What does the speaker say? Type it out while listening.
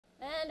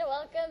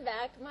welcome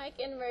back. Mike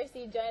and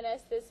Mercy join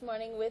us this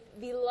morning with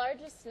the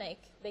largest snake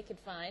they could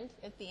find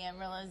at the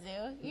Amarillo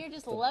Zoo. You're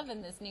just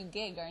loving this new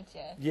gig, aren't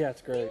you? Yeah,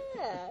 it's great.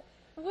 Yeah.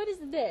 What is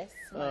this,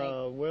 Mike?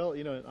 Well,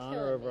 you know, in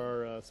honor of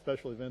our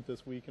special event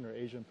this week in our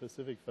Asian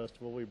Pacific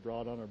Festival, we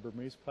brought on our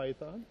Burmese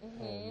python.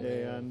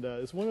 And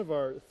it's one of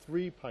our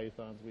 3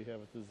 pythons we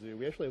have at the zoo.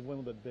 We actually have one a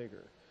little bit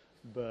bigger.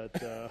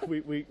 But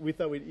we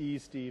thought we'd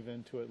ease Steve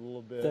into it a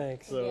little bit.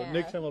 Thanks. So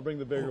next time I'll bring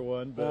the bigger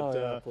one.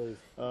 But please.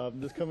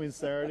 This coming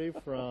Saturday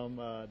from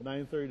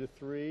 9:30 to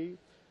 3,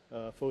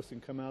 folks can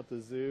come out to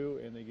the zoo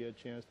and they get a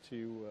chance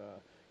to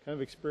kind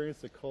of experience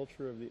the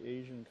culture of the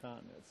Asian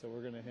continent. So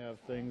we're going to have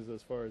things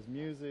as far as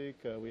music.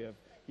 We have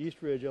East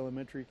Ridge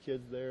Elementary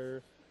kids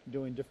there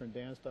doing different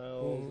dance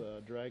styles,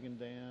 dragon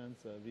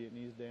dance,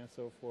 Vietnamese dance,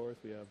 so forth.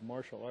 We have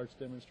martial arts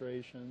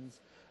demonstrations.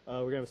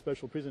 We're going to have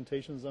special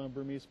presentations on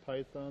Burmese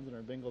pythons and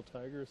our Bengal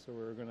tigers, so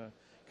we're going to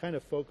kind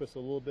of focus a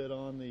little bit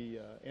on the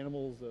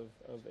animals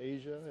of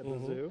Asia at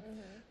the zoo.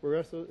 We're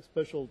also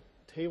special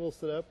table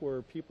set up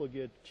where people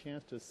get a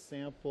chance to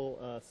sample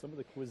some of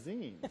the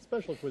cuisine,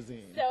 special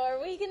cuisine. So are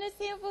we going to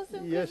sample some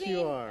cuisine? Yes,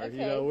 you are. Okay.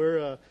 You know,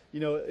 we're you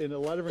know, in a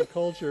lot of different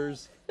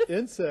cultures,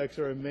 insects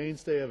are a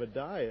mainstay of a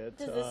diet.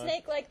 Does the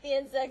snake like the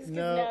insects?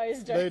 No, now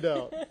he's dry. they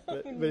don't.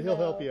 But he'll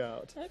help you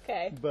out.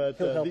 Okay. But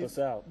He'll help us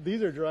out.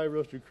 These are dry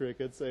roasted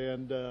crickets,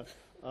 and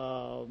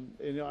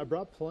you know, I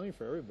brought plenty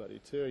for everybody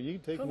too. You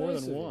can take more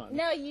than one.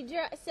 No,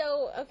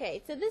 so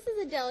okay. So this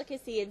is a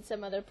delicacy in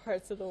some other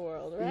parts of the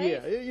world, right?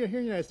 Yeah, you know, here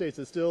in the United States,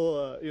 it's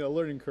still you know, a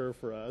learning curve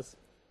for us.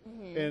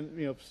 And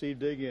you know, Steve,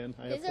 dig in.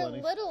 I have plenty.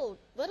 These are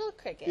little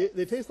crickets.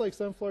 They taste like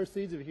sunflower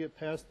seeds if you get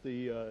past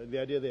the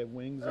idea they have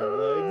wings and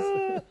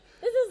legs.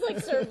 This is like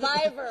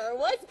Survivor.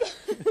 What's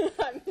going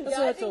on? That's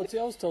what I told you.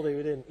 I was told we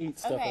didn't eat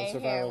stuff on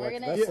Survivor. We're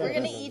That's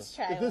gonna each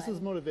try If this one.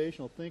 is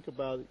motivational, think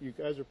about you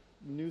guys are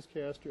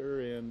newscaster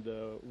and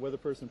weather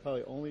person,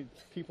 probably only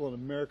people in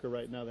America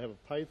right now that have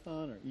a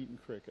python are eating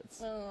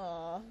crickets.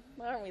 Oh,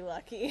 aren't we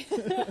lucky?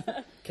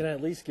 Can I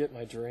at least get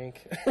my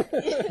drink? So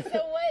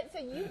what? So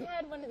you've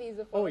had one of these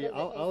before? Oh What yeah, does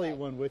it taste I'll eat like?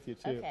 one with you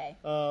too. Okay.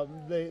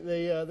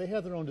 They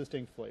have their own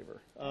distinct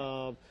flavor.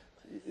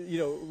 You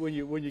know, when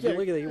you Yeah, get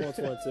look at that. He wants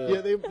one too.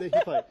 yeah, they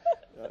probably,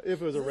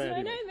 if it was a This is my ratty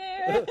one.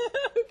 nightmare.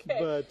 Okay.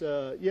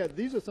 But yeah,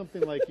 these are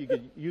something like you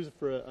could use it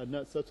for a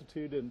nut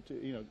substitute into,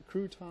 you know,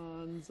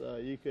 croutons.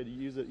 You could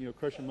use it, you know,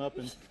 crush them up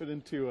and put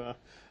into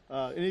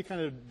any kind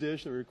of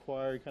dish that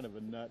required kind of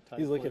a nut type.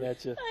 He's looking flavor.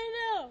 at you.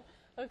 I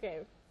know. Okay.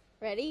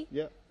 Ready?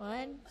 Yep.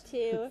 1,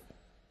 2.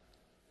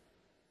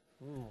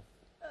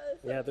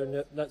 Yeah,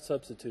 they're nut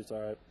substitutes,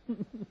 all right.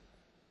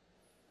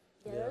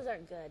 Yeah, those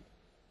aren't good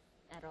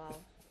at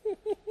all.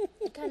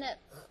 Kind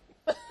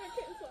of.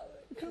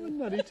 Kind of a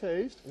nutty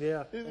taste.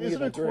 Yeah.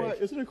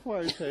 It's an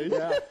acquired taste.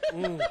 Yeah.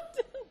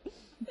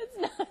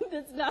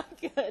 That's not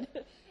good.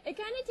 It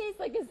kind of tastes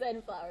like a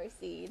sunflower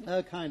seed.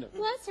 Kind of.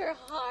 Bless her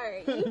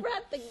heart. You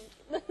brought the.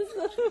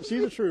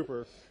 She's a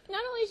trooper.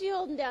 Not only is she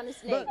holding down a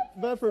snake.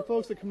 But for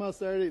folks that come out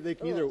Saturday, they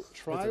can either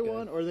try That's okay.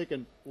 one or they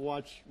can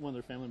watch one of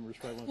their family members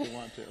try one if they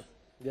want to.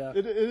 Yeah.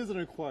 It is an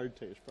acquired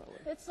taste, probably.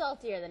 It's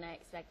saltier than I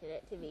expected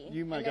it to be.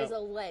 You might and there's got-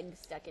 a leg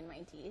stuck in my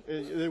teeth.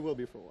 It will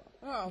be for a while.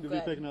 Oh, You'll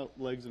good. be picking out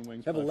legs and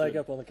wings. Have a probably leg soon.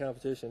 up on the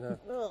competition,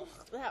 huh? Ugh,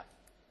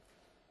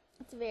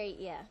 that's very,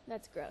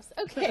 that's gross.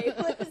 Okay,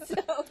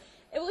 so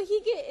will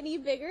he get any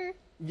bigger?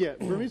 Yeah,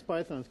 Burmese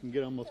pythons can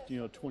get almost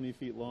 20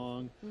 feet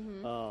long.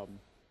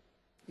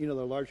 You know,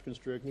 they're a large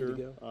constrictor. Need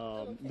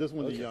to This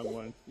one's a young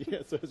one. Yeah,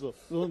 so there's a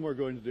little more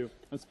going to do.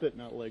 I'm spitting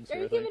out legs Are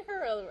here. you I think. giving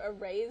her a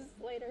raise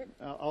later?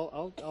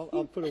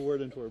 I'll put a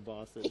word into her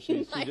boss that You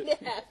she might did,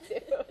 have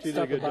to. she did a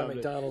Stopping good by job.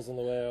 McDonald's on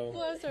the way home.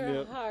 Bless her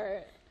Yep.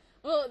 heart.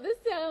 Well, this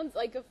sounds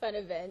like a fun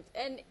event,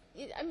 and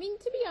I mean,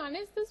 to be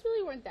honest, those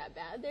really weren't that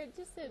bad. They're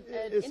just an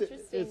interesting.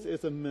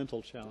 It's a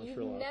mental challenge You've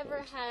for a lot never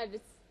of folks. had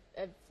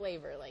a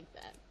flavor like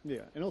that. Yeah,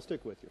 and it'll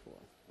stick with you for a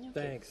while.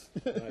 Thanks.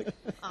 Mike.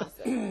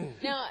 Awesome.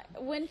 Now,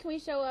 when can we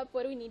show up?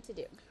 What do we need to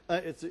do?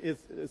 It's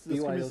this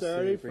coming BYOC,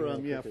 Saturday bring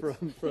from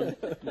home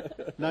crickets.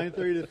 from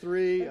 9:30 to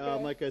 3.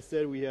 Like I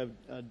said, we have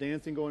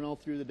dancing going all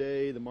through the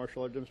day. The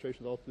martial art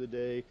demonstrations all through the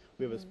day.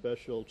 We have a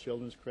special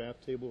children's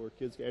craft table where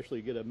kids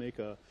actually get to make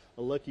a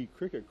lucky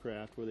cricket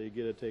craft where they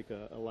get to take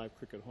a live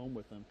cricket home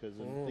with them. Because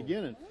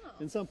again,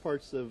 in some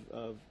parts of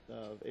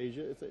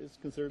Asia, it's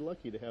considered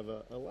lucky to have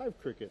a live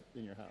cricket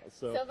in your house.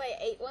 So if I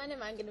ate one,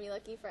 am I going to be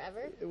lucky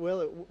forever?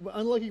 Well,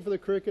 unlucky for the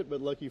cricket, but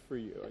lucky for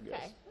you, I guess.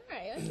 Okay. All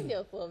right. I can deal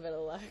with a little bit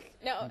of luck.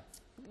 Now,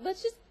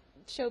 let's just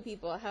show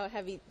people how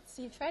heavy.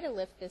 So you try to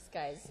lift this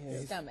guy's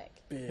stomach.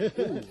 Big.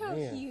 Look how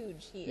Man.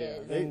 huge he Yeah,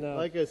 is. they, And,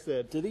 like I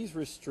said, Do these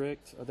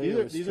restrict? Are they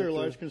these are a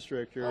large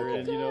constrictor, Oh,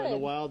 and in the good.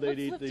 wild they'd Let's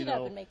eat lift it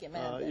up and make it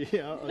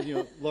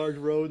mad. large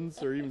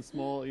rodents or even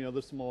small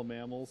other small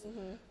mammals.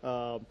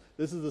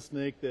 This is a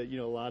snake that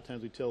a lot of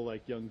times we tell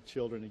like young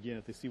children, again,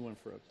 if they see one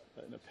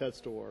in a pet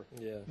store,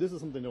 Yeah. this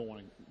is something they don't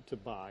want to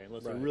buy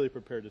unless they're Right. really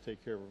prepared to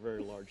take care of a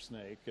very large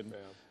snake, and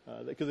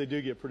because they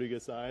do get pretty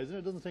good size, and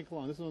it doesn't take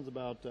long. This one's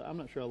about I'm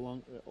not sure how long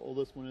long the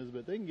oldest one is,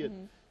 but they can get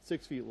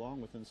 6 feet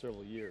long within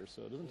several years.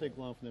 So it doesn't take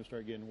long for them to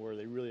start getting where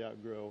they really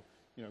outgrow,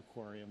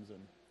 aquariums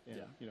and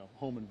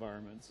home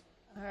environments.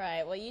 All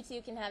right. Well, you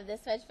two can have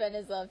this much fun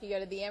as well if you go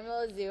to the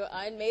Amarillo Zoo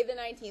on May the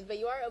 19th. But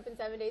you are open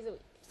 7 days a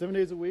week. 7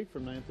 days a week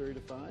from 9:30 to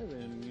 5,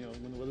 and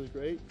when the weather's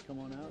great, come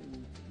on out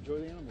and enjoy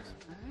the animals.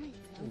 All right.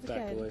 Sounds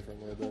Back good. away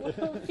from a little bit.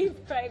 We'll be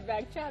right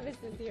back. Travis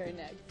is here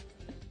next.